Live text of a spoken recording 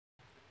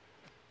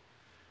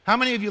How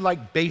many of you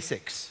like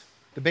basics?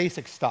 The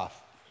basic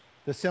stuff,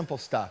 the simple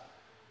stuff.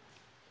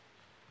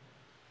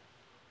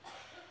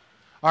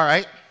 All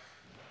right.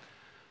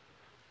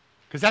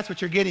 Because that's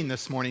what you're getting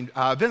this morning.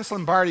 Vince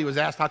Lombardi was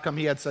asked how come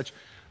he had such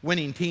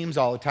winning teams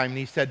all the time, and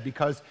he said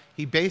because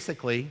he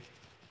basically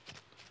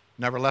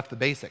never left the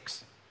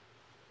basics.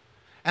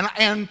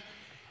 And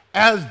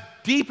as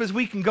deep as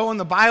we can go in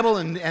the Bible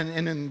and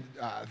in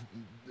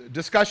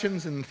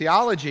discussions in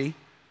theology,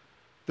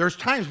 there's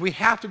times we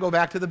have to go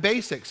back to the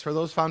basics for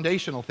those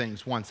foundational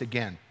things once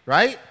again,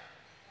 right?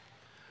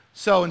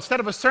 So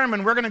instead of a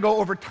sermon, we're going to go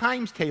over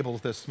times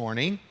tables this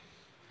morning.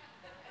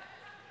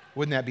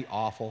 Wouldn't that be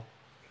awful?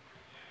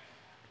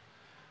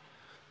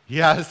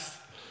 Yes.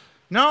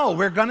 No,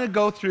 we're going to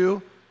go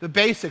through the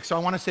basics. So I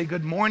want to say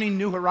good morning,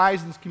 New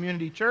Horizons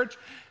Community Church.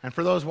 And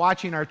for those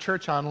watching our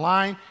church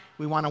online,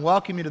 we want to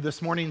welcome you to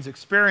this morning's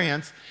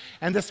experience.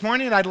 And this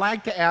morning, I'd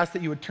like to ask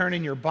that you would turn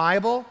in your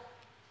Bible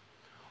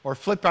or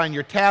flip on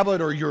your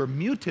tablet or your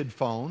muted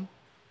phone,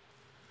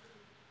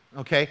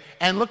 okay,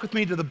 and look with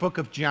me to the book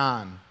of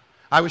John.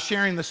 I was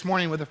sharing this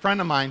morning with a friend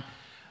of mine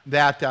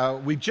that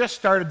we just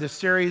started this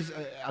series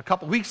a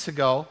couple weeks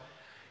ago,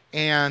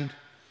 and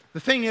the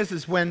thing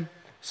is when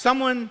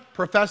someone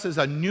professes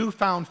a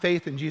newfound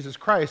faith in Jesus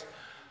Christ,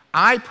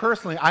 I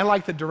personally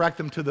like to direct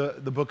them to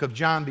the book of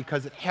John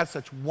because it has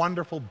such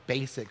wonderful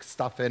basic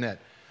stuff in it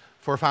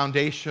for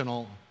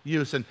foundational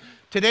use. And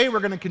today we're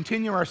going to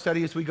continue our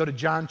study as we go to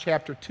John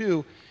chapter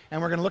 2,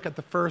 and we're going to look at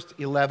the first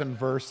 11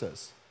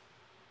 verses.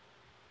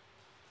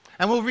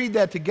 And we'll read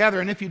that together,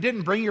 and if you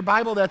didn't bring your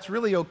Bible, that's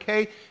really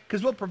okay,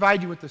 because we'll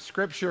provide you with the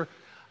scripture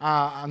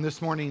on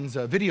this morning's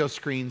video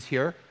screens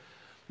here.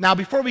 Now,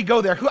 before we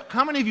go there,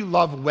 how many of you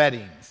love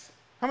weddings?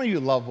 How many of you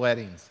love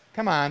weddings?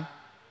 Come on.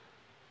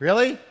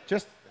 Really?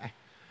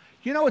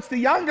 It's the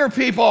younger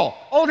people.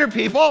 Older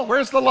people,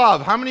 where's the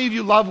love? How many of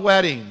you love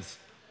weddings?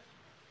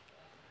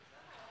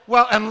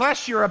 Well,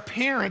 unless you're a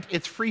parent,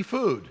 it's free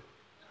food.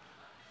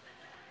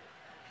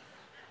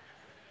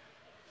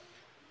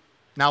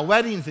 Now,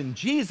 weddings in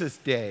Jesus'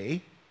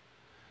 day,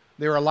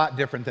 they were a lot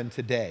different than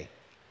today.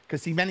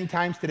 Because, see, many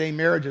times today,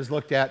 marriage is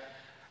looked at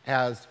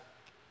as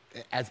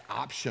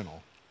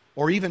optional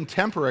or even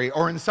temporary,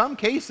 or in some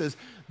cases,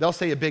 they'll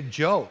say a big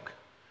joke.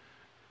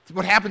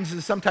 What happens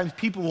is sometimes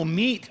people will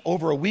meet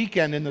over a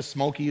weekend in the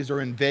Smokies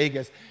or in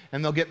Vegas,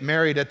 and they'll get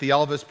married at the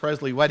Elvis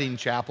Presley wedding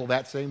chapel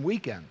that same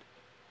weekend.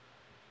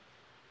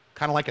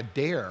 Kind of like a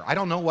dare. I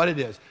don't know what it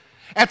is.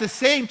 At the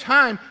same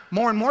time,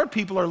 more and more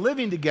people are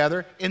living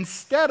together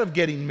instead of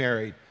getting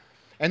married.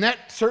 And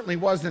that certainly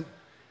wasn't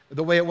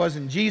the way it was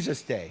in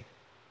Jesus' day.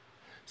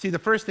 See, the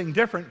first thing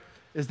different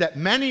is that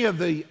many of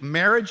the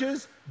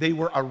marriages, they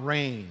were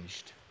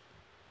arranged.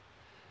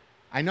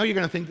 I know you're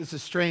going to think this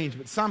is strange,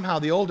 but somehow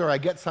the older I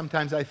get,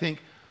 sometimes I think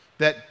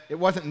that it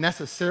wasn't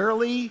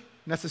necessarily,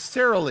 that's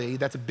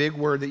a big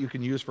word that you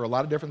can use for a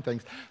lot of different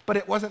things, but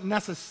it wasn't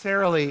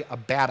necessarily a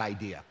bad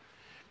idea.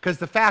 Because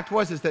the fact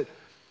was that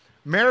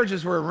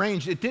marriages were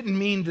arranged. It didn't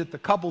mean that the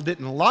couple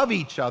didn't love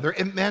each other.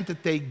 It meant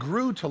that they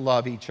grew to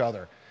love each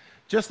other.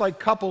 Just like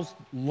couples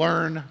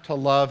learn to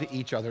love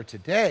each other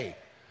today.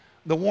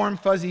 The warm,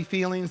 fuzzy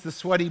feelings, the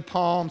sweaty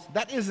palms,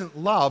 that isn't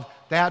love,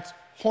 that's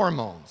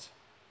hormones.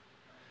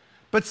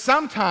 But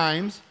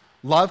sometimes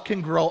love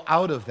can grow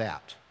out of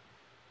that.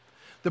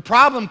 The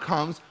problem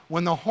comes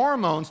when the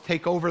hormones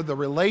take over the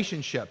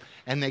relationship,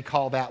 and they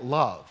call that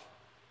love.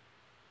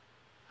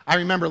 I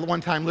remember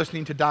one time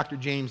listening to Dr.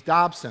 James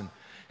Dobson,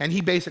 and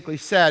he basically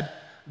said,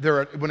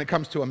 when it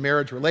comes to a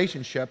marriage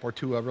relationship or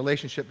to a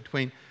relationship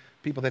between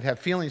people that have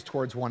feelings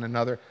towards one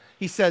another,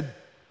 he said,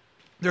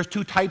 there's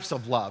two types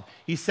of love.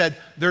 He said,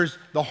 there's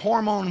the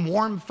hormone,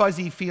 warm,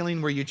 fuzzy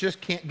feeling where you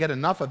just can't get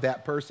enough of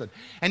that person.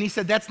 And he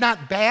said, that's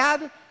not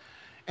bad.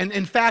 And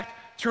in fact,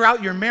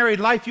 throughout your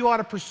married life, you ought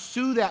to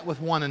pursue that with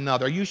one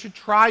another. You should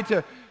try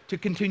to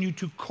continue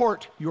to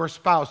court your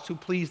spouse, to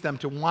please them,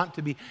 to want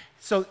to be.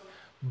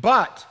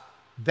 But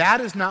that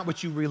is not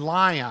what you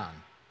rely on.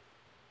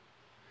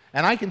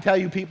 And I can tell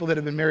you, people that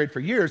have been married for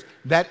years,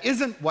 that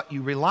isn't what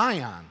you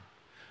rely on.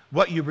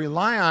 What you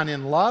rely on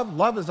in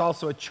love is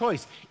also a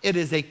choice. It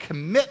is a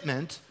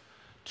commitment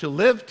to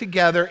live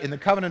together in the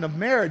covenant of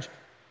marriage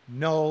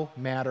no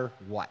matter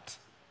what.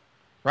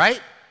 Right?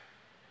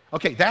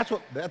 Okay,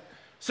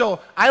 so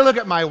I look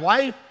at my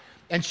wife,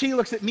 and she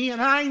looks at me,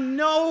 and I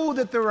know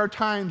that there are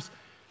times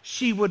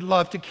she would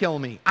love to kill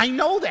me. I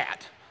know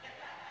that.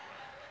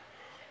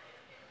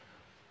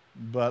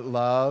 But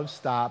love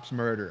stops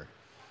murder.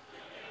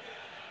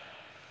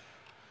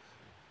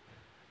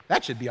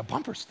 That should be a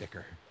bumper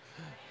sticker.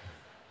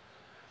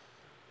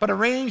 But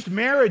arranged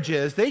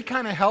marriages, they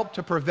kind of help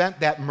to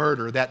prevent that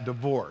murder, that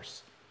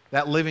divorce,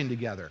 that living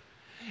together.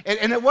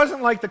 And it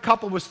wasn't like the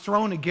couple was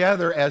thrown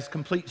together as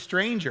complete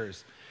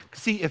strangers.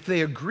 See, if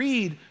they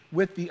agreed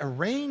with the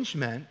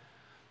arrangement,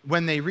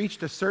 when they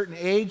reached a certain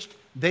age,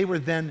 they were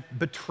then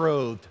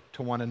betrothed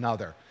to one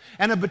another.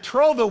 And a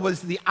betrothal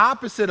was the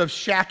opposite of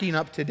shacking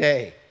up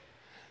today.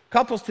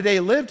 Couples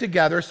today live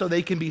together so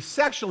they can be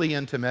sexually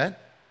intimate,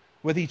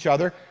 with each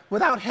other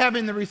without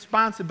having the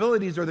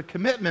responsibilities or the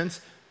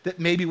commitments that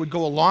maybe would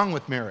go along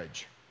with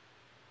marriage.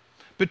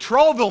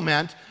 Betrothal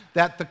meant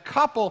that the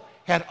couple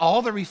had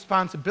all the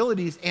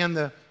responsibilities and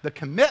the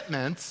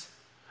commitments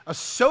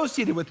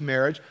associated with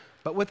marriage,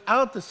 but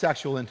without the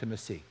sexual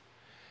intimacy.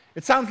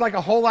 It sounds like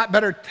a whole lot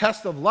better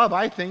test of love,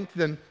 I think,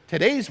 than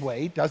today's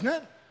way, doesn't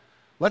it?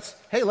 Let's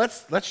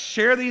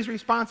share these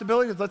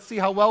responsibilities. Let's see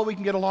how well we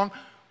can get along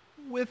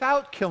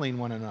without killing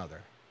one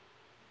another.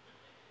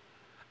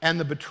 And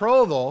the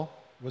betrothal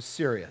was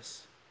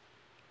serious.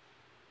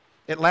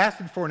 It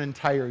lasted for an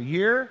entire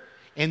year,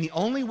 and the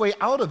only way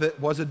out of it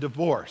was a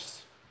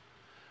divorce.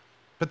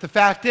 But the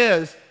fact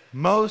is,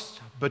 most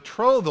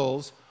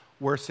betrothals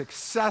were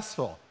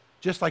successful,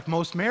 just like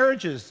most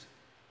marriages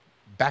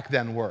back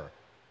then were.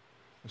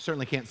 I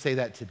certainly can't say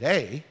that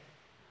today.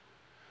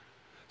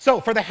 So,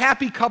 for the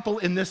happy couple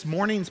in this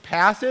morning's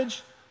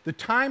passage, the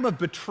time of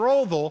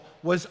betrothal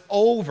was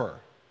over,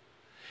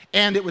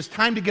 and it was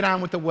time to get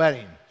on with the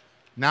wedding.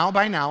 Now,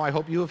 by now, I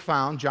hope you have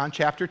found John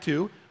chapter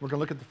 2. We're going to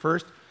look at the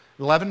first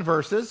 11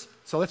 verses,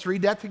 so let's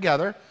read that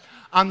together.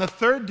 On the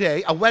third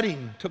day, a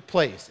wedding took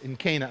place in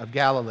Cana of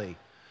Galilee.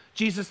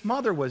 Jesus'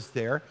 mother was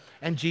there,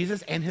 and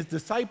Jesus and his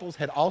disciples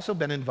had also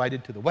been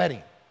invited to the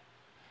wedding.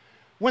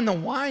 When the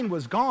wine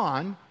was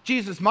gone,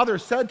 Jesus' mother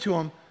said to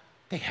him,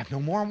 "They have no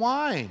more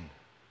wine."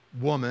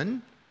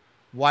 "Woman,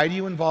 why do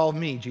you involve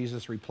me?"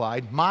 Jesus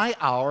replied. "My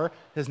hour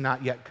has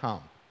not yet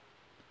come."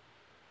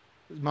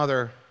 His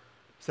mother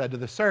said to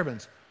the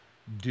servants,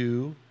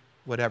 "Do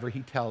whatever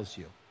he tells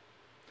you."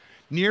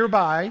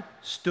 Nearby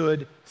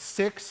stood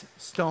 6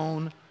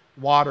 stone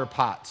water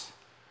pots.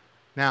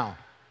 Now,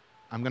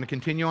 I'm going to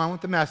continue on with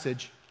the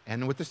message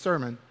and with the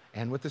sermon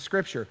and with the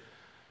scripture,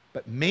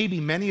 but maybe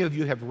many of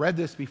you have read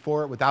this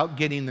before without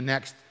getting the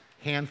next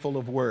handful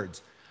of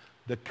words.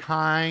 The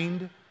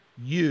kind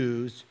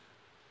used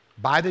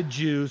by the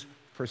Jews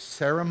for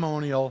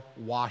ceremonial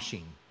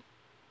washing,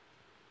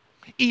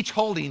 each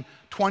holding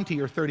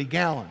 20 or 30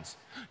 gallons.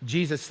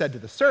 Jesus said to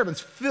the servants,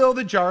 "Fill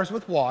the jars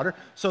with water."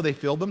 So they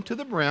filled them to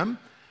the brim.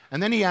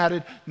 And then he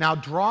added, "Now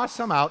draw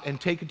some out and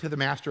take it to the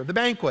master of the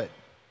banquet."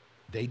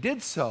 They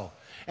did so.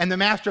 And the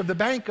master of the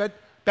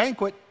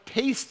banquet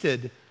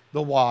tasted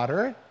the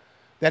water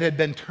that had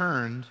been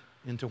turned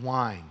into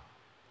wine.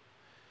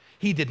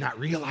 He did not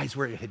realize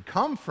where it had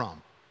come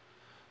from.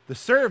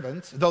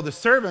 Though the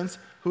servants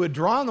who had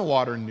drawn the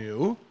water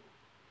knew,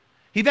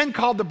 he then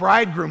called the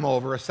bridegroom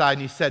over aside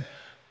and he said,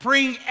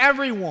 "Bring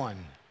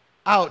everyone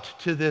out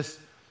to this."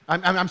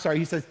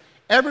 He says,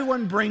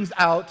 "Everyone brings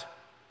out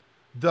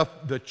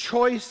the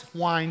choice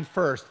wine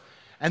first,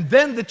 and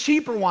then the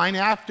cheaper wine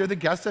after the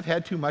guests have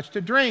had too much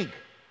to drink.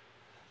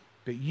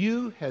 But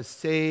you have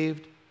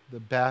saved the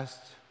best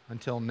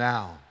until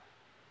now."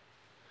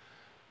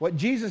 What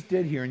Jesus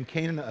did here in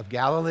Cana of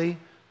Galilee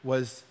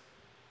was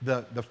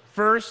the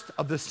first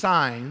of the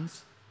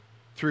signs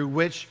through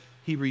which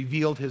he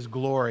revealed his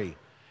glory,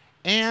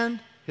 and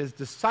his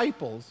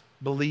disciples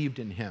believed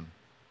in him.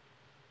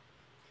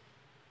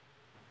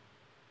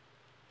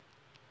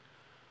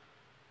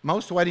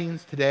 Most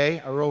weddings today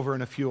are over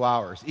in a few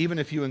hours, even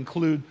if you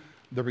include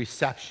the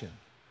reception.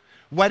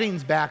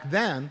 Weddings back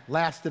then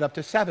lasted up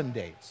to 7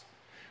 days.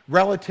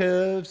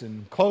 Relatives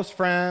and close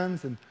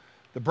friends and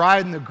the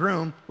bride and the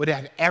groom would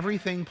have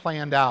everything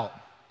planned out.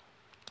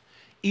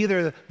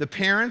 Either the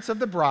parents of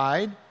the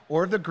bride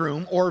or the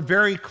groom or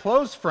very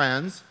close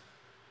friends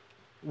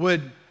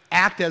would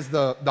act as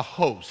the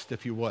host,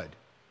 if you would.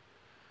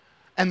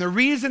 And the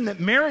reason that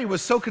Mary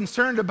was so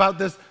concerned about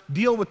this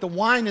deal with the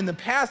wine in the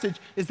passage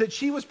is that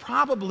she was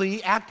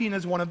probably acting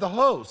as one of the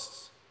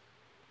hosts.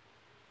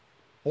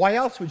 Why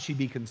else would she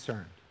be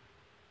concerned?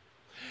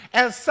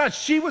 As such,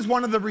 she was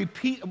one of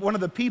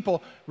the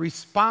people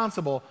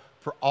responsible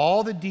for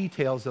all the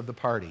details of the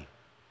party,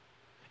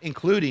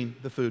 including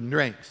the food and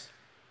drinks.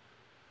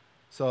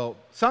 So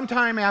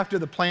sometime after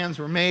the plans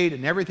were made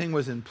and everything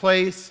was in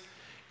place,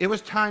 it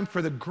was time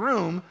for the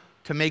groom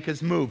to make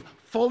his move.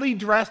 Fully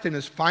dressed in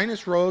his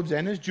finest robes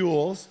and his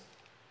jewels,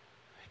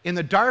 in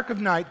the dark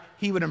of night,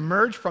 he would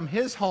emerge from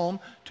his home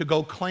to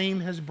go claim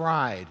his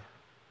bride.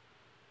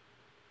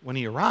 When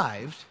he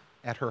arrived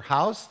at her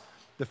house,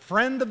 the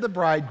friend of the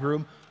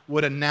bridegroom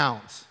would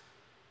announce,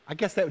 I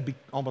guess that would be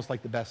almost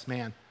like the best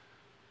man,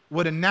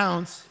 would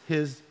announce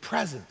his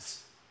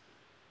presence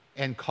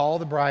and call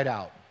the bride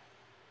out.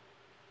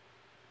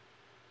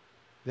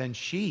 Then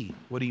she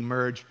would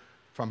emerge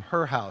from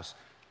her house,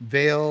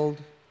 veiled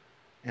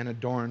and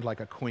adorned like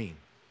a queen.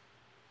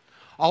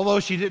 Although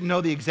she didn't know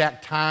the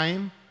exact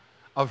time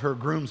of her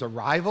groom's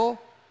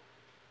arrival,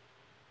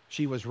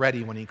 she was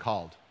ready when he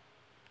called.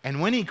 And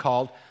when he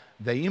called,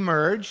 they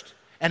emerged,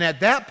 and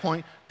at that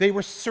point, they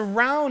were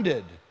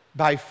surrounded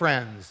by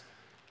friends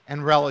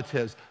and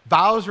relatives.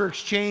 Vows were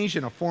exchanged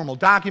and a formal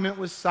document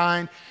was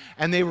signed,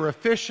 and they were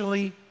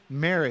officially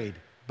married.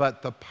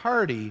 But the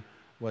party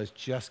was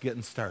just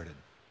getting started.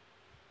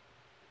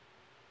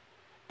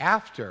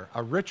 After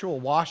a ritual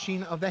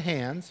washing of the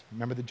hands,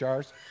 remember the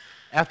jars?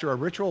 After a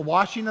ritual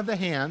washing of the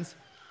hands,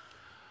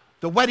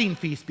 the wedding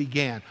feast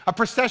began. A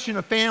procession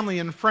of family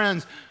and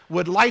friends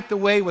would light the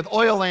way with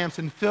oil lamps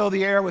and fill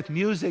the air with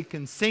music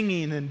and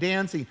singing and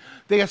dancing.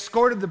 They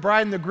escorted the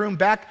bride and the groom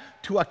back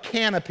to a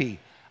canopy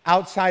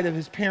outside of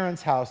his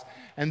parents' house,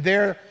 and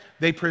there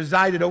they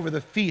presided over the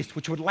feast,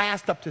 which would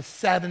last up to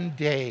 7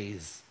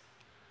 days.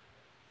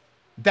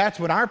 That's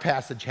when our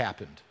passage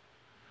happened,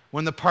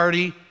 when the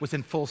party was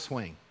in full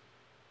swing.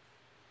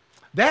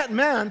 That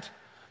meant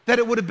that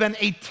it would have been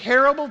a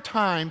terrible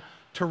time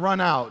to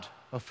run out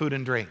of food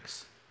and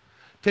drinks.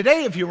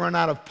 Today, if you run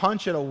out of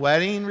punch at a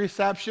wedding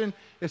reception,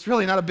 it's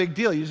really not a big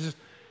deal. You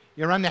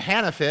run to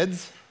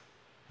Hannafords,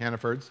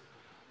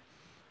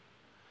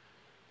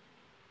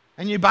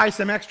 and you buy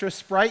some extra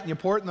Sprite and you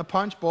pour it in the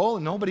punch bowl,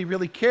 and nobody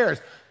really cares.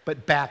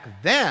 But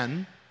back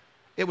then,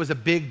 it was a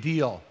big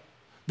deal.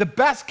 The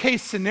best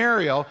case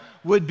scenario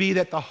would be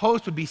that the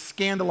host would be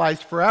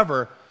scandalized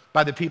forever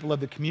by the people of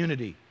the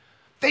community.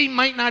 They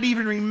might not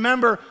even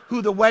remember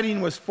who the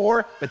wedding was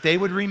for, but they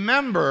would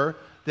remember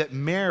that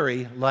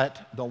Mary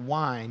let the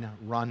wine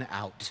run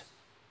out.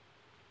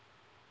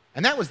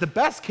 And that was the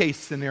best case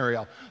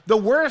scenario. The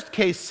worst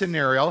case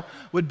scenario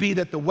would be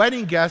that the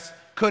wedding guests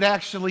could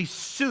actually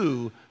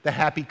sue the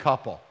happy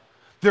couple.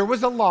 There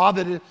was a law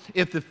that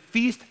if the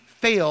feast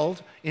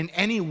failed in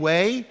any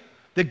way,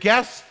 the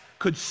guests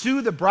could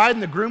sue the bride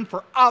and the groom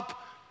for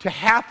up to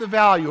half the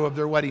value of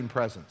their wedding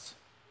presents.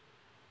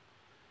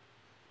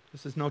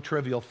 This is no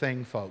trivial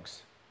thing,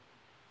 folks.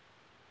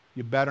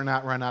 You better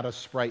not run out of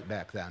Sprite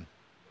back then.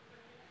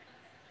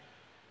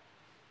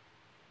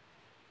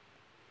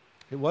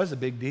 It was a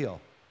big deal.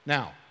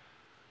 Now,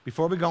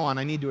 before we go on,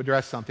 I need to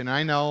address something.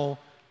 I know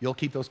you'll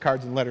keep those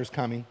cards and letters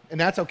coming, and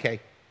that's okay.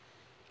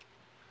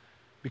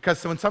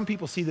 Because when some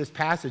people see this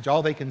passage,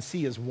 all they can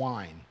see is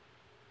wine.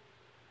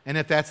 And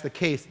if that's the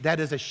case,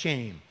 that is a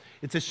shame.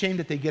 It's a shame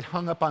that they get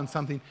hung up on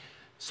something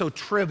so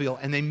trivial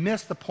and they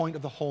miss the point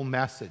of the whole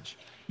message.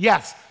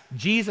 Yes,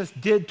 Jesus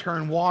did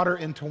turn water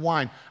into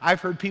wine.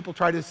 I've heard people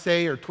try to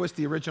say or twist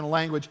the original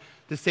language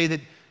to say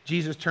that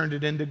Jesus turned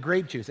it into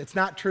grape juice. It's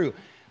not true.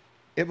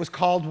 It was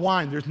called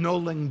wine. There's no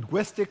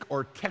linguistic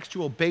or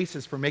textual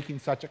basis for making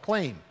such a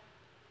claim.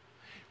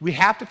 We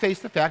have to face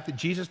the fact that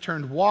Jesus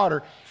turned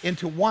water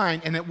into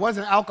wine, and it was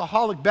an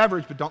alcoholic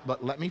beverage,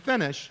 but let me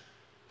finish.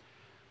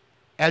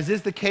 As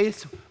is the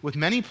case with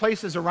many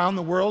places around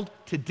the world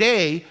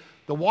today,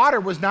 the water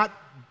was not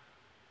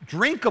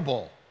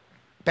drinkable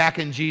back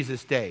in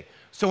Jesus' day.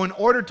 So in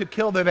order to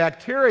kill the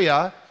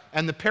bacteria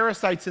and the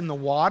parasites in the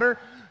water,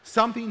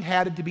 something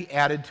had to be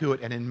added to it.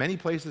 And in many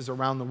places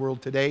around the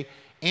world today,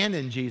 and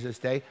in Jesus'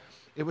 day,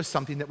 it was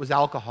something that was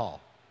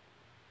alcohol.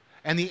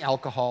 And the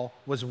alcohol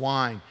was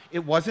wine.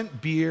 It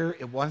wasn't beer.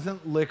 It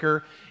wasn't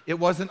liquor. It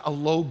wasn't a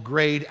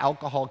low-grade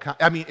alcohol.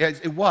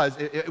 It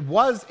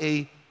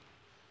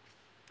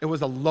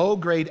was a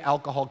low-grade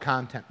alcohol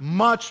content,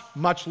 much,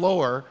 much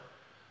lower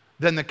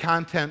than the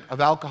content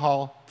of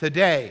alcohol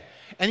today.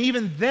 And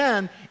even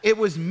then, it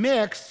was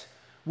mixed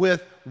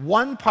with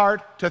 1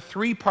 part to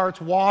 3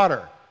 parts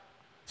water.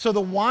 So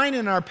the wine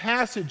in our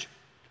passage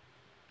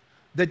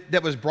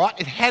that was brought,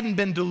 it hadn't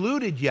been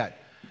diluted yet.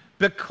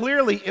 But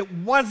clearly, it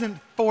wasn't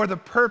for the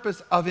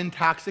purpose of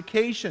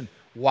intoxication.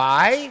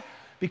 Why?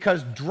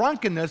 Because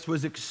drunkenness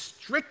was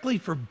strictly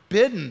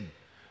forbidden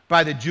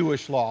by the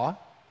Jewish law,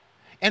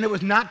 and it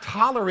was not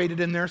tolerated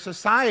in their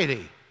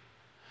society.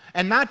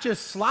 And not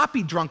just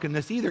sloppy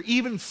drunkenness either,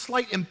 even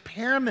slight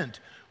impairment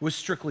was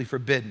strictly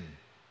forbidden.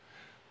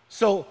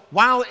 So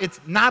while it's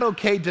not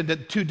okay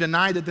to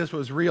deny that this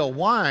was real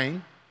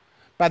wine,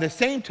 by the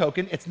same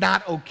token, it's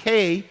not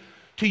okay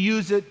to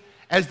use it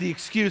as the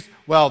excuse,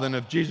 well, then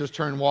if Jesus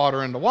turned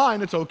water into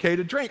wine, it's okay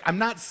to drink. I'm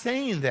not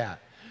saying that.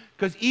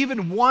 Because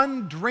even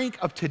 1 drink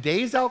of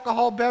today's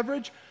alcohol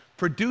beverage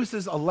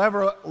produces a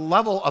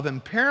level of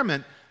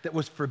impairment that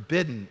was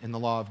forbidden in the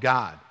law of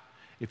God.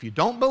 If you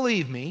don't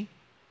believe me,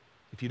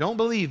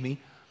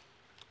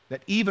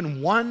 that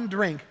even 1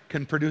 drink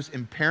can produce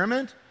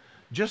impairment,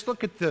 just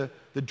look at the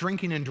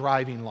drinking and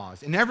driving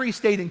laws. In every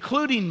state,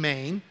 including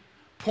Maine,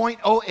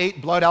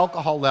 0.08 blood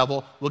alcohol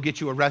level will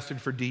get you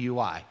arrested for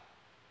DUI.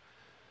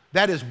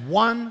 That is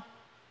 1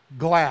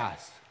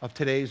 glass of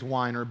today's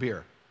wine or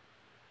beer.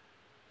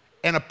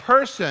 And a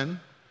person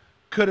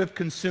could have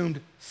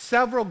consumed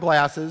several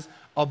glasses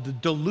of the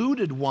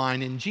diluted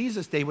wine in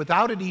Jesus' day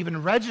without it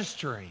even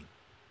registering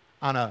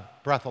on a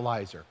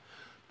breathalyzer.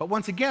 But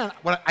once again,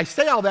 I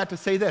say all that to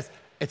say this,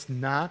 it's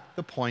not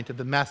the point of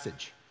the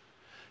message.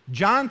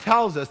 John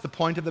tells us the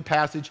point of the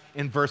passage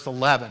in verse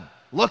 11.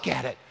 Look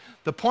at it.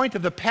 The point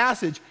of the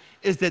passage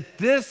is that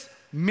this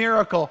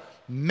miracle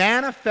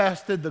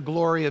manifested the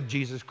glory of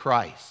Jesus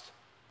Christ.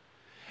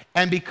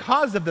 And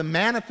because of the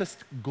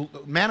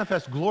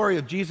manifest glory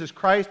of Jesus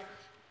Christ,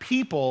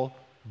 people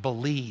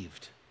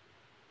believed.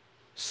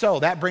 So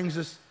that brings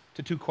us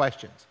to 2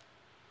 questions.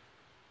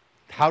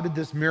 How did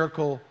this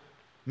miracle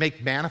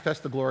make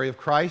manifest the glory of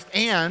Christ?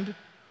 And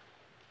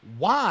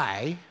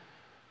why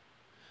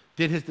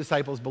did his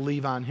disciples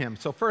believe on him?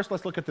 So first,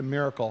 let's look at the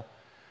miracle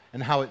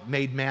and how it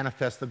made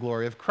manifest the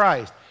glory of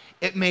Christ.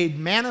 it made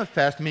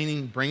manifest,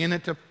 meaning bringing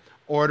it to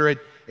order,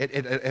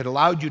 it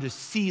allowed you to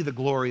see the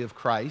glory of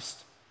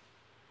Christ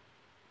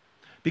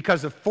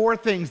because of four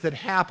things that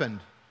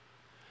happened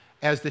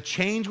as the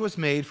change was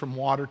made from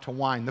water to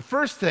wine. The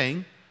first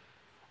thing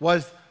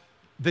was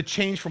the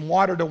change from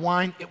water to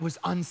wine. It was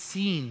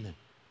unseen.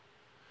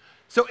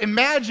 So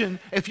imagine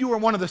if you were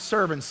one of the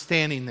servants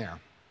standing there.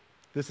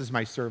 This is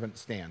my servant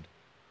stand.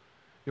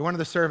 You're one of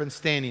the servants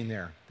standing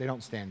there. They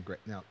don't stand great.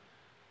 No.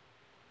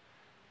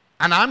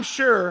 And I'm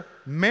sure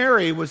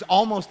Mary was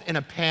almost in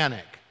a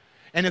panic.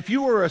 And if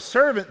you were a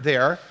servant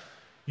there,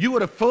 you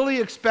would have fully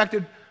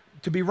expected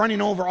to be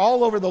running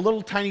all over the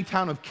little tiny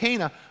town of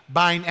Cana,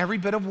 buying every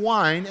bit of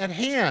wine at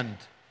hand.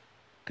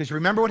 Because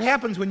remember what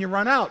happens when you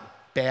run out?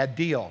 Bad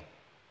deal.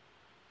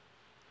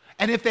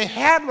 And if they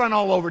had run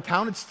all over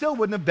town, it still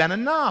wouldn't have been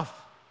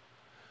enough.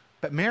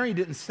 But Mary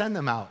didn't send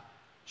them out.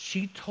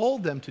 She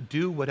told them to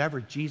do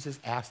whatever Jesus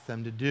asked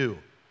them to do.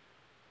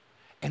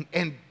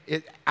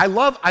 I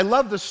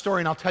love this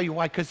story, and I'll tell you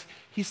why, because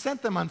he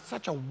sent them on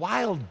such a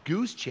wild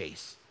goose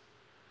chase.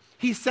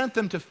 He sent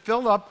them to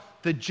fill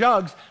up the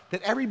jugs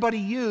that everybody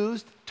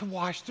used to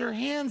wash their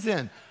hands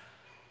in.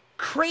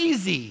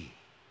 Crazy.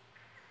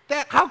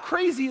 How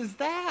crazy is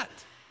that?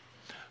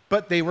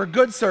 But they were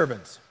good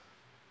servants.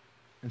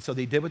 And so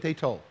they did what they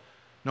told.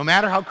 No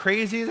matter how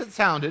crazy as it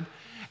sounded,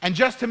 and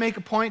just to make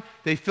a point,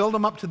 they filled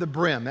them up to the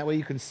brim. That way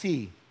you can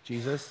see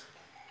Jesus.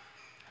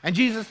 And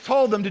Jesus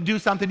told them to do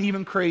something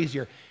even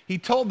crazier. He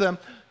told them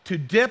to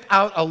dip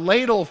out a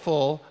ladle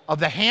full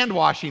of the hand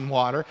washing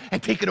water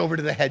and take it over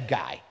to the head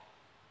guy.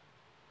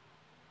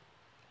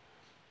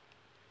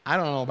 I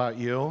don't know about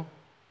you,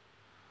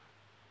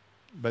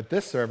 but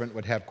this servant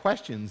would have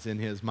questions in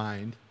his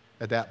mind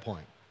at that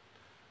point.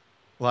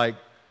 Like,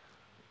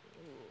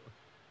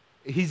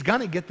 he's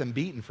going to get them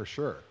beaten for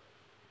sure.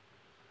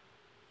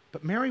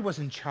 But Mary was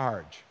in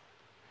charge,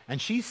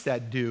 and she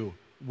said, do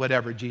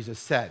whatever Jesus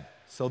said.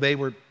 So they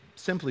were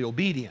simply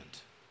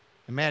obedient.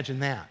 Imagine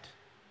that.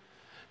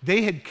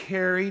 They had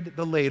carried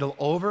the ladle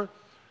over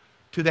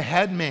to the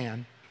head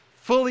man,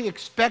 fully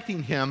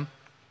expecting him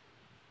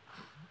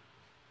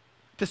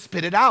to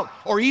spit it out,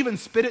 or even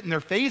spit it in their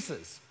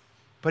faces.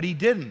 But he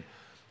didn't.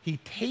 He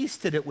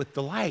tasted it with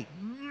delight.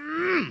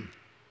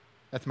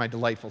 That's my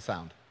delightful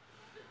sound.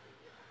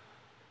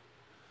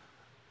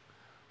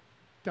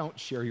 Don't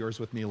share yours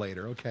with me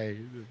later, okay?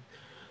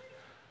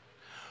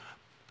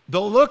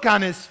 The look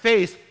on his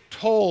face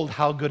told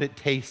how good it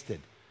tasted.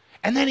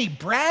 And then he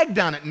bragged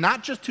on it,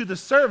 not just to the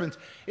servants.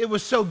 It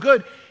was so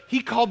good,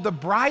 he called the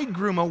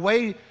bridegroom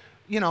away,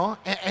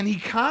 and he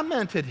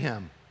commented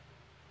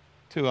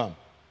to him.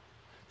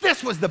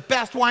 This was the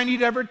best wine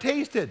he'd ever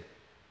tasted.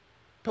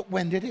 But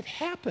when did it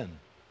happen?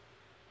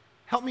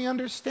 Help me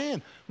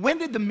understand. When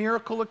did the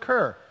miracle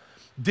occur?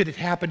 Did it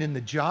happen in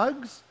the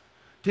jugs?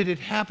 Did it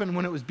happen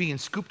when it was being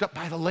scooped up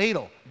by the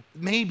ladle?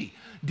 Maybe.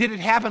 Did it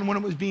happen when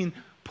it was being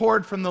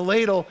poured from the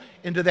ladle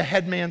into the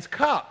headman's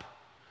cup?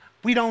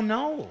 We don't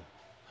know.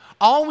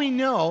 All we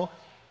know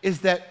is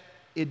that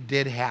it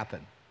did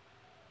happen.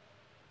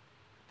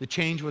 The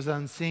change was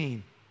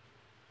unseen.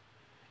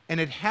 And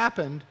it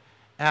happened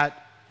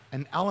at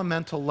an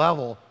elemental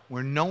level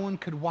where no one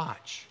could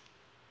watch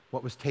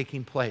what was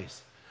taking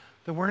place.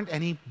 There weren't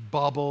any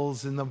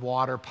bubbles in the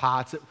water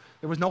pots.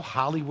 There was no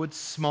Hollywood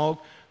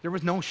smoke. There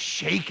was no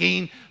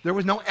shaking. There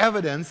was no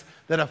evidence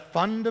that a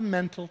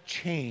fundamental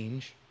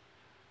change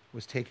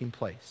was taking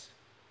place.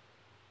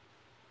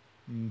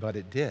 But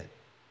it did.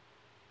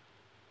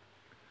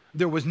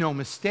 There was no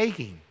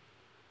mistaking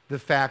the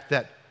fact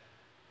that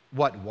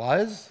what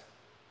was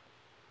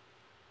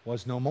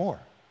no more.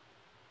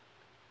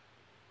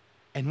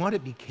 And what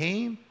it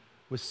became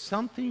was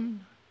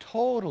something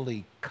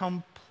totally,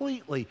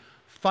 completely,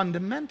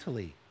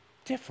 fundamentally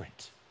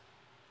different.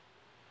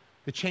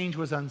 The change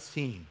was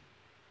unseen.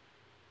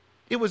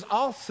 It was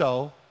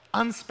also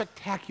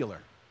unspectacular.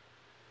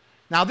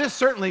 Now, this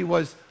certainly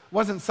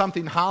wasn't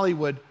something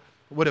Hollywood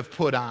would have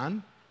put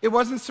on. It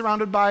wasn't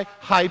surrounded by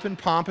hype and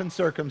pomp and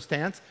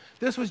circumstance.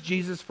 This was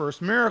Jesus'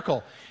 first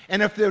miracle.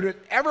 And if there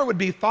ever would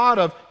be thought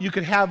of, you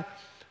could have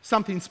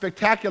something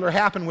spectacular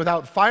happen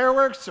without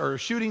fireworks or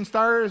shooting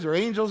stars or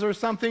angels or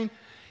something,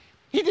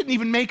 he didn't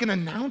even make an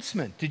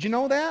announcement. Did you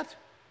know that?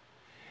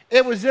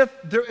 It was if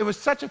it was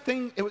such a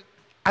thing,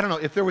 I don't know,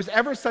 if there was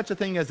ever such a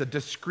thing as a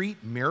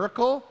discrete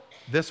miracle,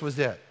 this was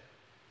it.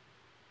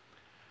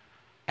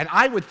 And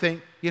I would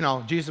think,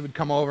 Jesus would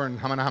come over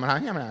and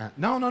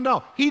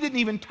no. He didn't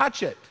even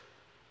touch it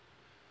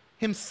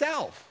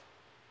himself.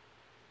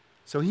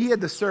 So he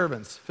had the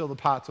servants fill the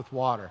pots with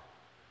water.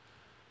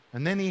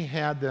 And then he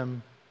had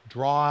them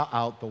draw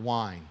out the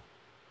wine.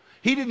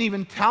 He didn't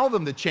even tell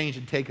them the change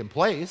had taken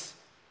place.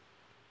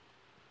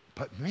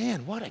 But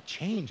man, what a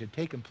change had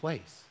taken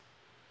place.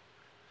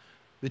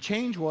 The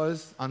change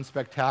was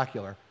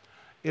unspectacular.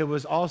 It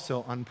was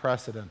also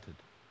unprecedented.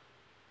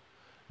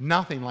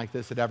 Nothing like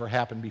this had ever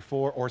happened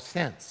before or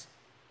since.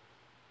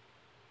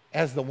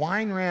 As the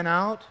wine ran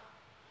out,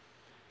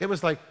 it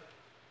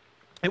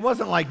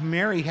wasn't like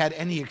Mary had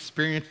any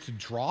experience to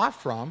draw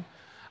from.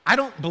 I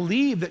don't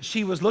believe that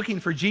she was looking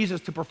for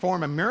Jesus to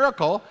perform a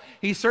miracle.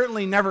 He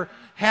certainly never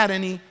had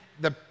any,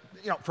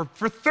 for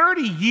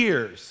 30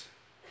 years,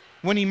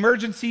 when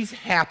emergencies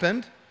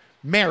happened,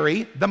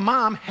 Mary, the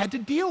mom, had to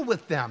deal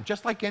with them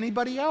just like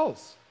anybody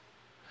else.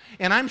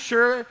 And I'm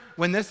sure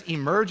when this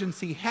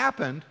emergency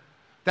happened,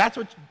 that's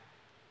what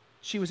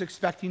she was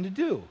expecting to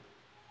do.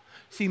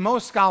 See,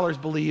 most scholars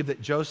believe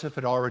that Joseph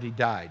had already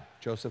died.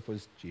 Joseph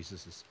was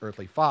Jesus'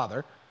 earthly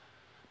father,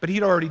 but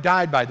he'd already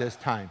died by this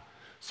time.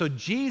 So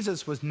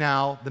Jesus was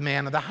now the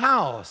man of the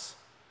house.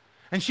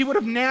 And she would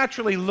have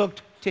naturally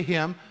looked to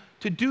him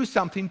to do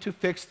something to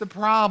fix the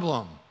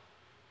problem.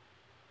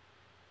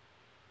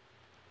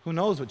 Who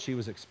knows what she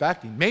was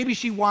expecting? Maybe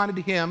she wanted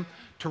him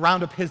to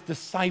round up his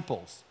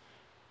disciples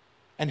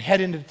and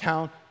head into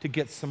town to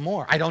get some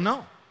more. I don't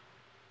know.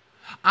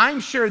 I'm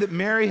sure that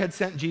Mary had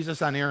sent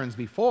Jesus on errands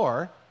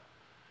before,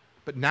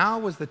 but now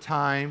was the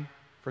time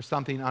for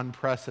something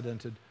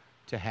unprecedented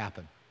to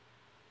happen.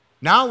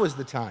 Now was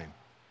the time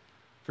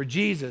for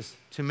Jesus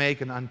to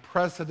make an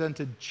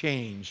unprecedented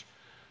change,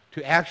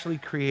 to actually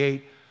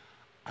create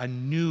a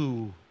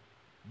new,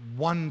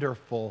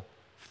 wonderful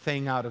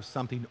thing out of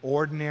something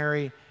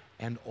ordinary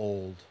and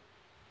old.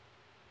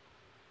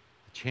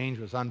 The change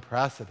was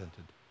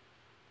unprecedented.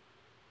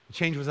 The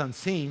change was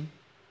unseen.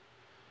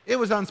 It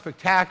was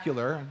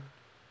unspectacular.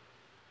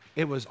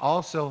 It was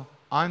also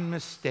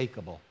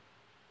unmistakable.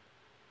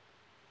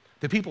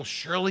 The people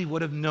surely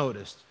would have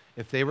noticed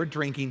if they were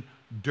drinking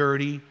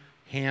dirty,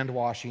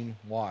 hand-washing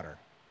water.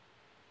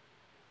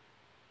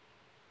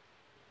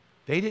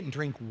 They didn't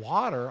drink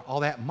water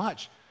all that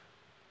much,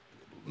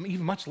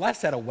 even much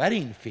less at a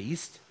wedding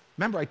feast.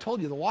 Remember, I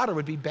told you the water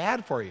would be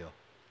bad for you.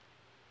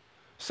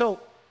 So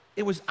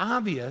it was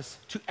obvious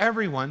to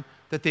everyone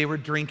that they were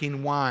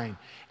drinking wine.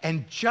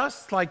 And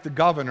just like the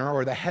governor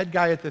or the head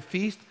guy at the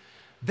feast,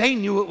 they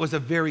knew it was a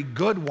very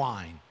good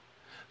wine.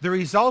 The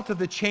result of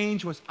the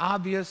change was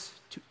obvious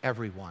to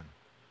everyone.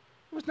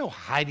 There was no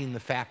hiding the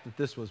fact that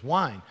this was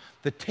wine.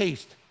 The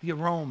taste, the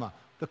aroma,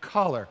 the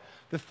color,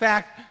 the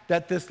fact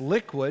that this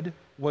liquid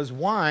was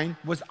wine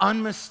was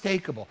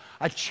unmistakable.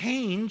 A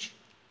change,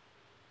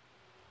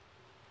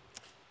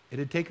 it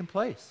had taken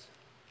place.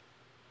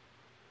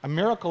 A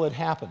miracle had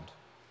happened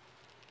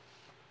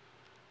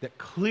that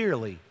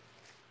clearly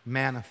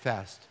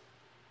manifest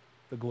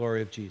the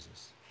glory of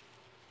Jesus.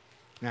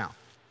 Now,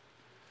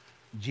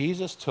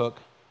 Jesus took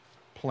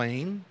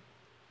plain,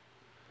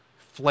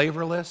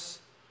 flavorless,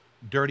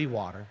 dirty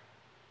water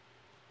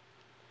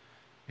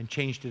and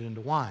changed it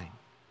into wine.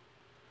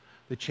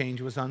 The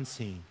change was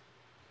unseen.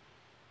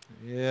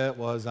 It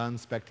was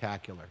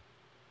unspectacular.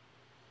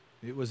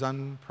 It was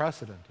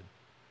unprecedented.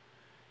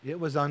 It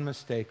was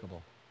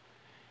unmistakable.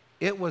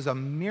 It was a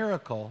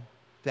miracle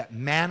that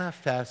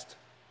manifests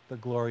the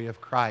glory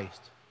of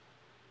Christ.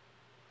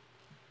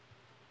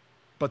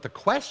 But the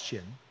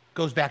question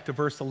goes back to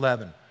verse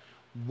 11.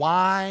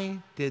 Why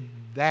did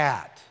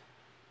that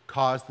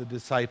cause the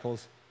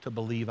disciples to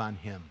believe on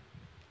him?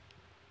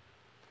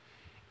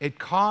 It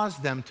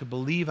caused them to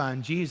believe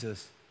on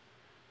Jesus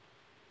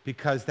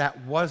because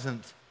that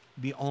wasn't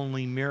the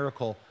only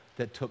miracle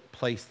that took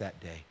place that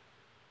day.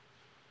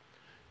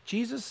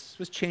 Jesus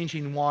was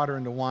changing water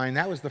into wine.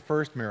 That was the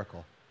first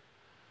miracle.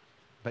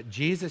 But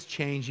Jesus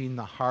changing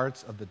the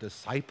hearts of the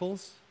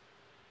disciples,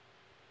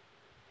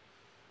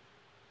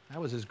 that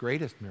was his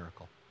greatest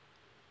miracle.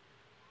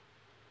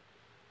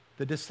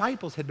 The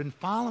disciples had been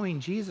following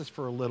Jesus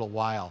for a little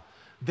while.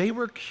 They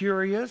were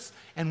curious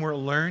and were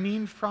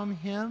learning from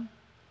him.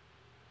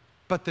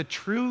 But the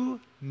true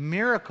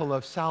miracle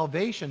of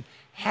salvation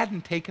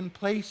hadn't taken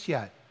place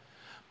yet.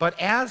 But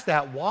as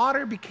that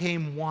water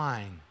became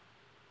wine,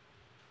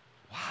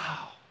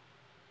 wow,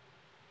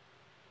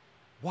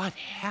 what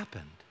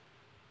happened?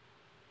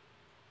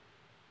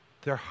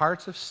 Their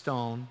hearts of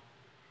stone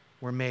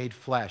were made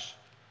flesh.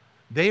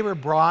 They were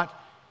brought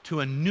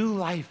to a new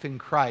life in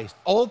Christ.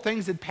 Old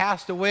things had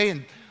passed away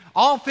and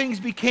all things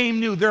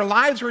became new. Their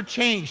lives were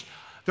changed.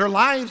 Their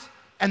lives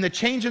and the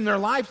change in their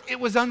lives, it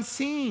was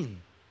unseen.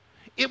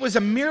 It was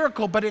a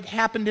miracle, but it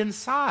happened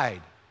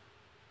inside.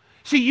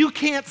 See, you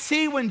can't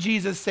see when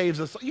Jesus saves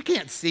us. You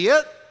can't see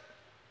it.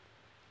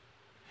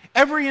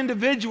 Every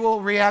individual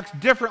reacts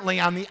differently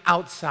on the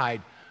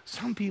outside.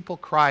 Some people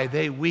cry,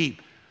 they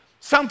weep.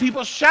 Some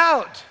people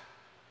shout.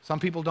 Some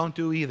people don't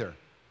do either.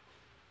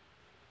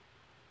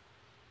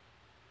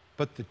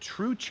 But the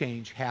true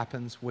change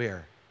happens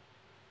where?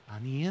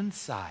 On the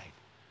inside.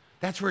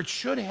 That's where it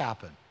should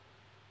happen.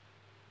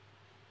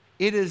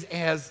 It is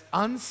as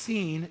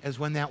unseen as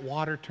when that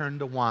water turned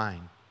to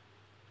wine.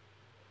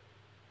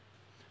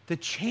 The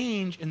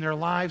change in their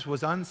lives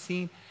was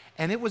unseen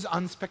and it was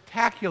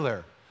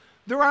unspectacular.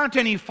 There aren't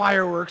any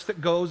fireworks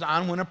that goes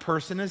on when a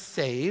person is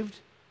saved,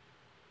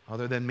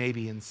 other than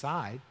maybe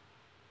inside.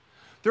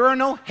 There are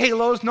no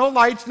halos, no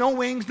lights, no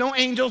wings, no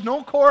angels,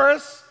 no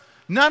chorus.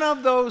 None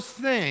of those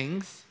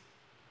things.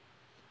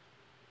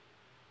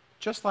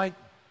 Just like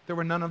there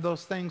were none of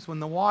those things when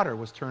the water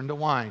was turned to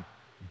wine.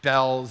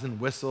 Bells and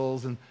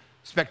whistles and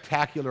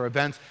spectacular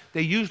events,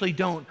 they usually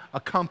don't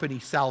accompany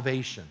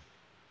salvation.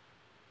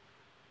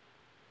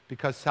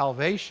 Because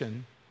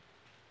salvation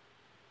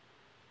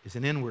is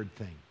an inward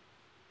thing.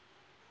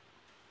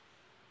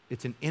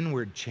 It's an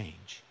inward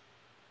change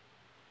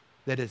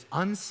that is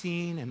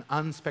unseen and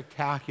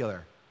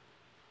unspectacular.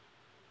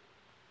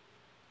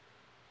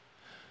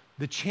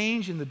 The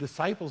change in the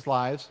disciples'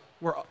 lives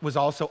was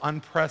also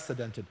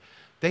unprecedented.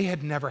 They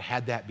had never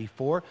had that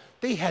before.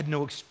 They had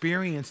no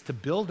experience to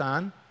build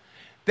on.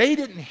 They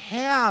didn't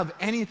have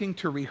anything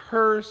to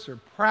rehearse or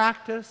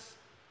practice.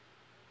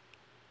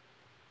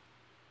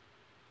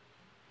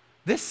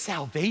 This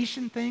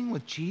salvation thing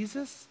with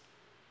Jesus,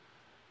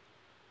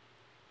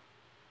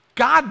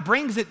 God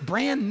brings it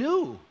brand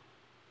new.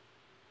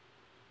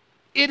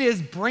 It is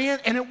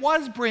brand, and it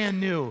was brand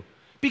new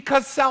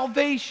because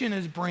salvation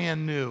is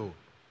brand new.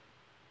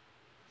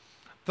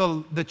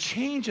 The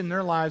change in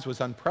their lives was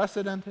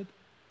unprecedented.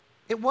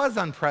 It was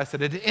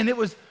unprecedented, and it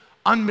was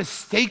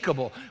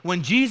unmistakable.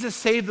 When Jesus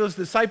saved those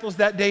disciples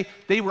that day,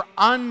 they were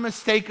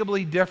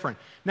unmistakably different.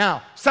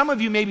 Now, some of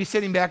you may be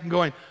sitting back and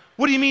going,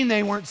 what do you mean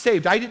they weren't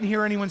saved? I didn't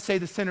hear anyone say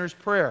the sinner's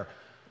prayer.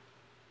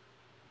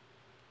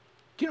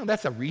 Do you know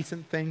that's a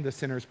recent thing, the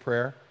sinner's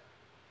prayer?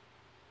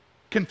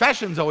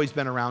 Confession's always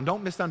been around.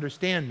 Don't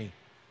misunderstand me.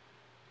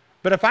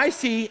 But if I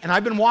see, and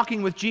I've been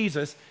walking with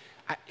Jesus,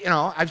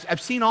 I've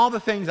seen all the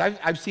things.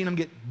 I've seen him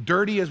get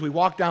dirty as we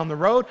walk down the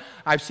road.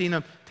 I've seen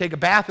him take a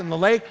bath in the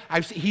lake.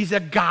 He's a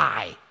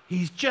guy.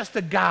 He's just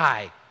a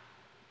guy.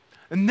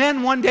 And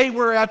then one day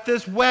we're at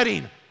this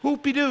wedding.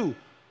 Whoopie-doo.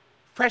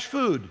 Fresh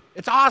food.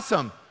 It's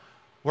awesome.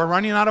 We're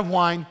running out of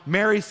wine.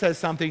 Mary says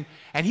something,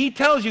 and he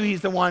tells you he's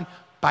the one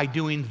by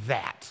doing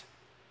that.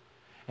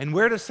 And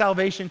where does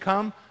salvation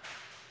come?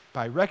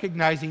 By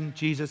recognizing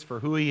Jesus for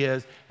who he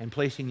is and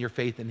placing your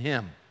faith in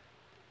him.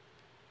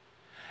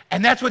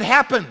 And that's what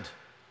happened.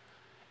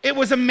 It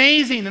was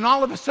amazing. And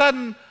all of a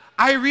sudden,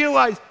 I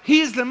realized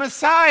he's the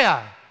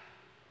Messiah.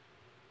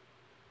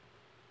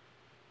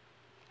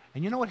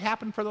 And you know what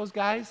happened for those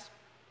guys?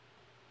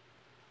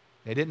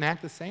 They didn't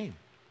act the same.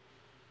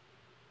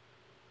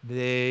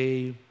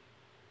 They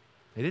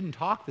didn't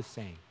talk the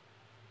same.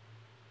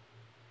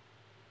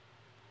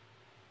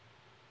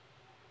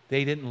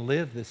 They didn't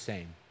live the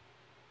same.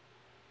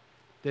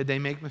 Did they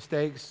make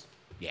mistakes?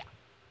 Yeah.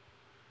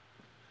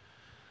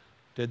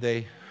 Did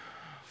they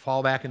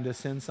fall back into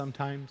sin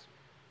sometimes?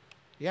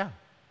 Yeah.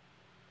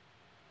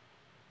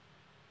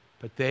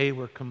 But they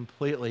were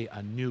completely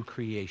a new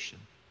creation.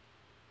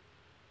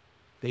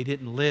 They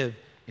didn't live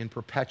in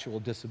perpetual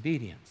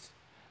disobedience.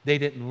 They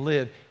didn't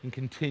live in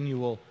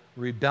continual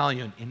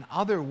rebellion. In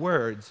other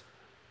words,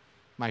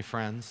 my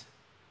friends,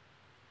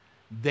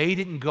 they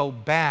didn't go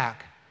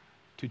back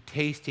to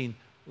tasting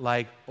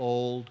like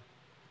old,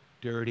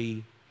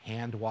 dirty,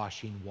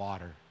 hand-washing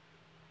water.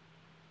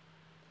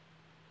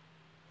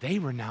 They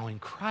were now in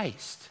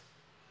Christ.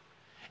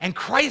 And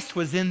Christ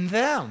was in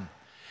them.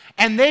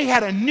 And they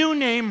had a new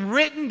name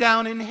written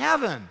down in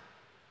heaven.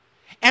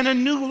 And a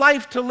new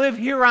life to live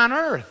here on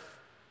earth.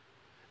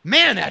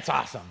 Man, that's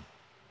awesome.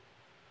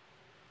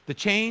 The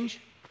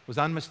change was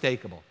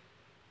unmistakable.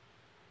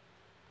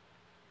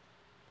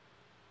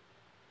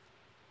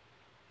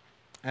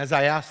 As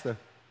I ask the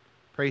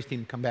praise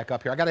team to come back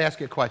up here, I got to ask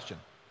you a question.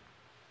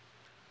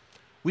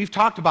 We've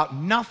talked about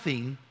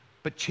nothing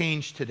but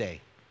change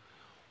today.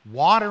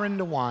 Water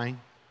into wine,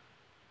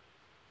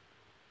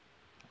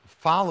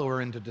 follower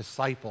into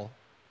disciple.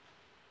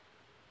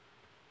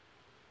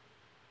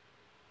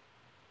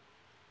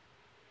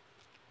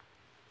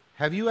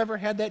 Have you ever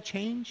had that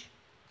change?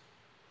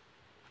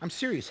 I'm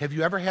serious. Have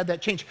you ever had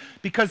that change?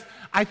 Because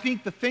I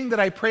think the thing that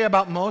I pray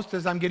about most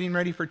as I'm getting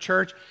ready for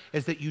church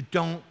is that you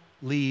don't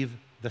leave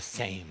the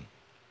same.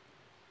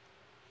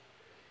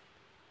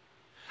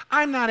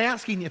 I'm not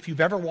asking if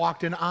you've ever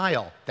walked an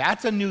aisle.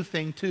 That's a new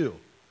thing too.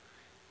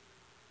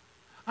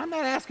 I'm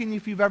not asking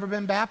if you've ever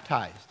been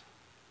baptized.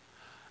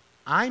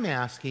 I'm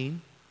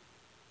asking,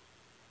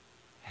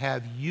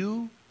 have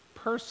you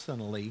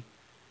personally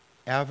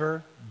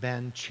ever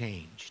been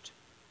changed?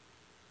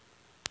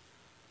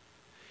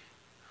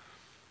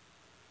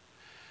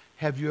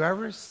 Have you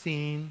ever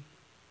seen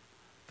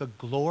the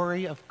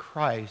glory of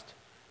Christ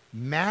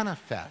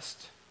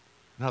manifest,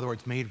 in other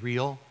words, made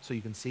real so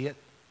you can see it,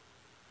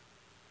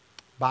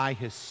 by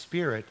his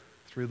Spirit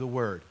through the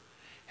Word?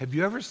 Have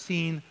you ever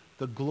seen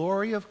the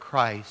glory of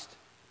Christ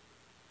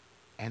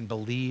and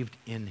believed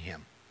in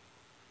him?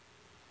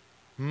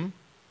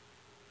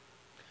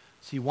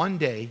 See, one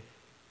day,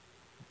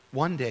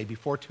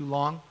 before too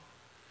long,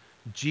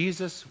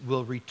 Jesus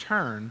will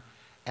return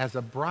as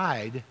a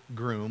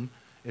bridegroom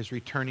is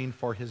returning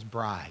for his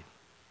bride.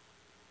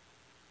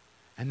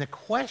 And the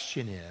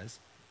question is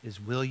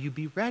will you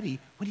be ready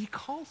when he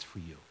calls for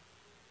you?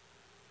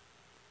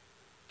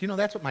 Do you know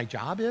that's what my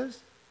job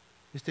is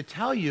to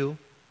tell you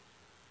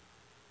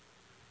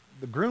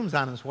the groom's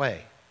on his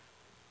way.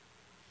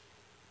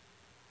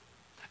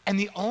 And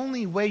the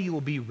only way you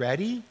will be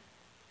ready,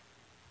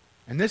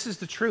 and this is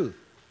the truth,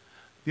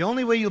 the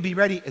only way you'll be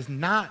ready is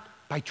not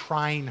by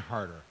trying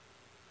harder.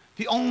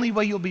 The only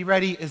way you'll be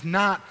ready is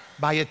not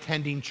by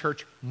attending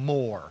church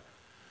more.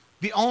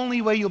 The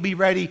only way you'll be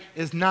ready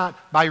is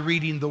not by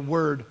reading the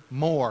Word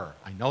more.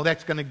 I know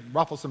that's going to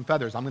ruffle some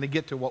feathers. I'm going to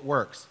get to what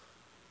works.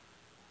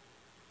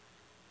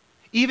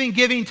 Even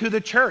giving to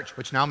the church,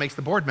 which now makes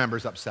the board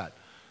members upset.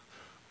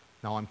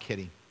 No, I'm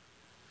kidding.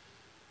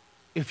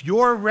 If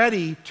you're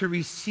ready to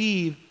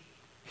receive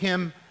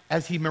Him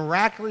as He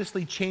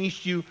miraculously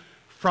changed you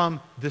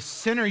from the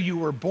sinner you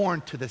were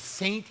born to the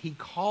saint He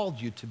called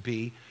you to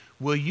be,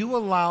 will you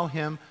allow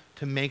Him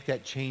to make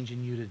that change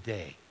in you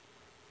today?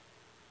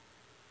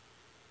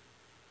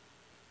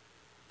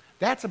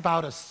 That's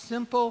about as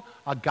simple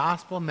a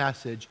gospel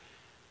message,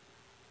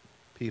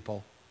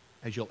 people,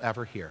 as you'll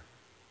ever hear.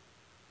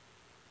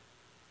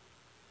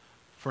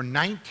 For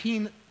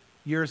 19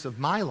 years of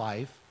my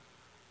life,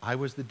 I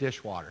was the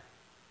dishwater.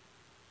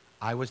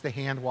 I was the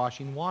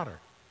hand-washing water.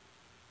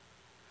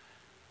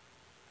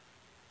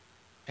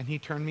 And He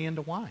turned me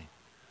into wine.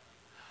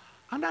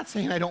 I'm not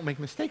saying I don't make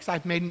mistakes.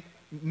 I've made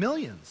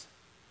millions.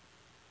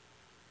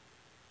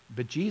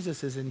 But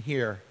Jesus is in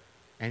here,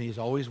 and He's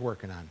always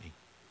working on me.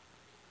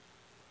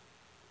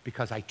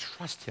 Because I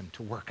trust Him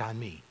to work on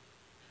me.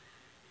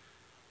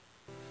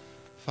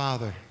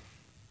 Father,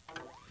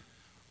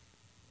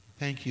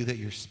 thank You that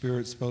Your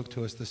Spirit spoke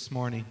to us this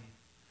morning.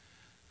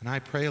 And I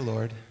pray,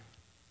 Lord,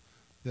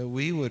 that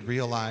we would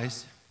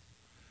realize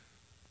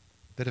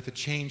that if a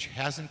change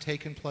hasn't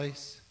taken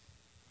place,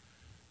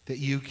 that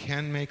You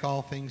can make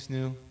all things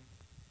new,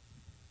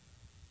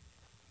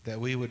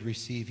 that we would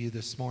receive You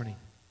this morning.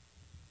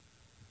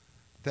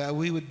 That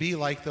we would be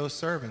like those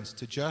servants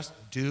to just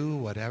do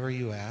whatever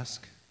You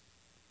ask.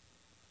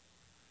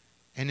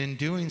 And in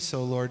doing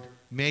so, Lord,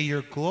 may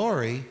Your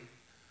glory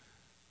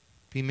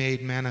be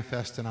made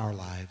manifest in our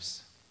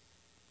lives.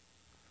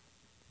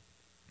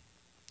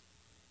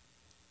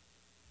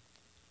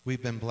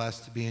 We've been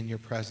blessed to be in Your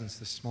presence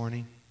this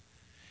morning.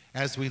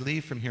 As we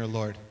leave from here,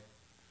 Lord,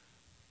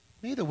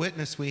 may the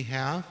witness we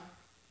have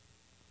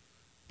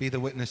be the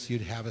witness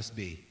You'd have us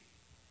be.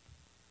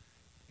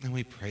 And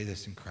we pray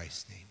this in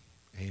Christ's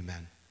name.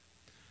 Amen.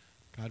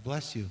 God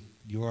bless you.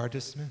 You are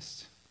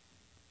dismissed.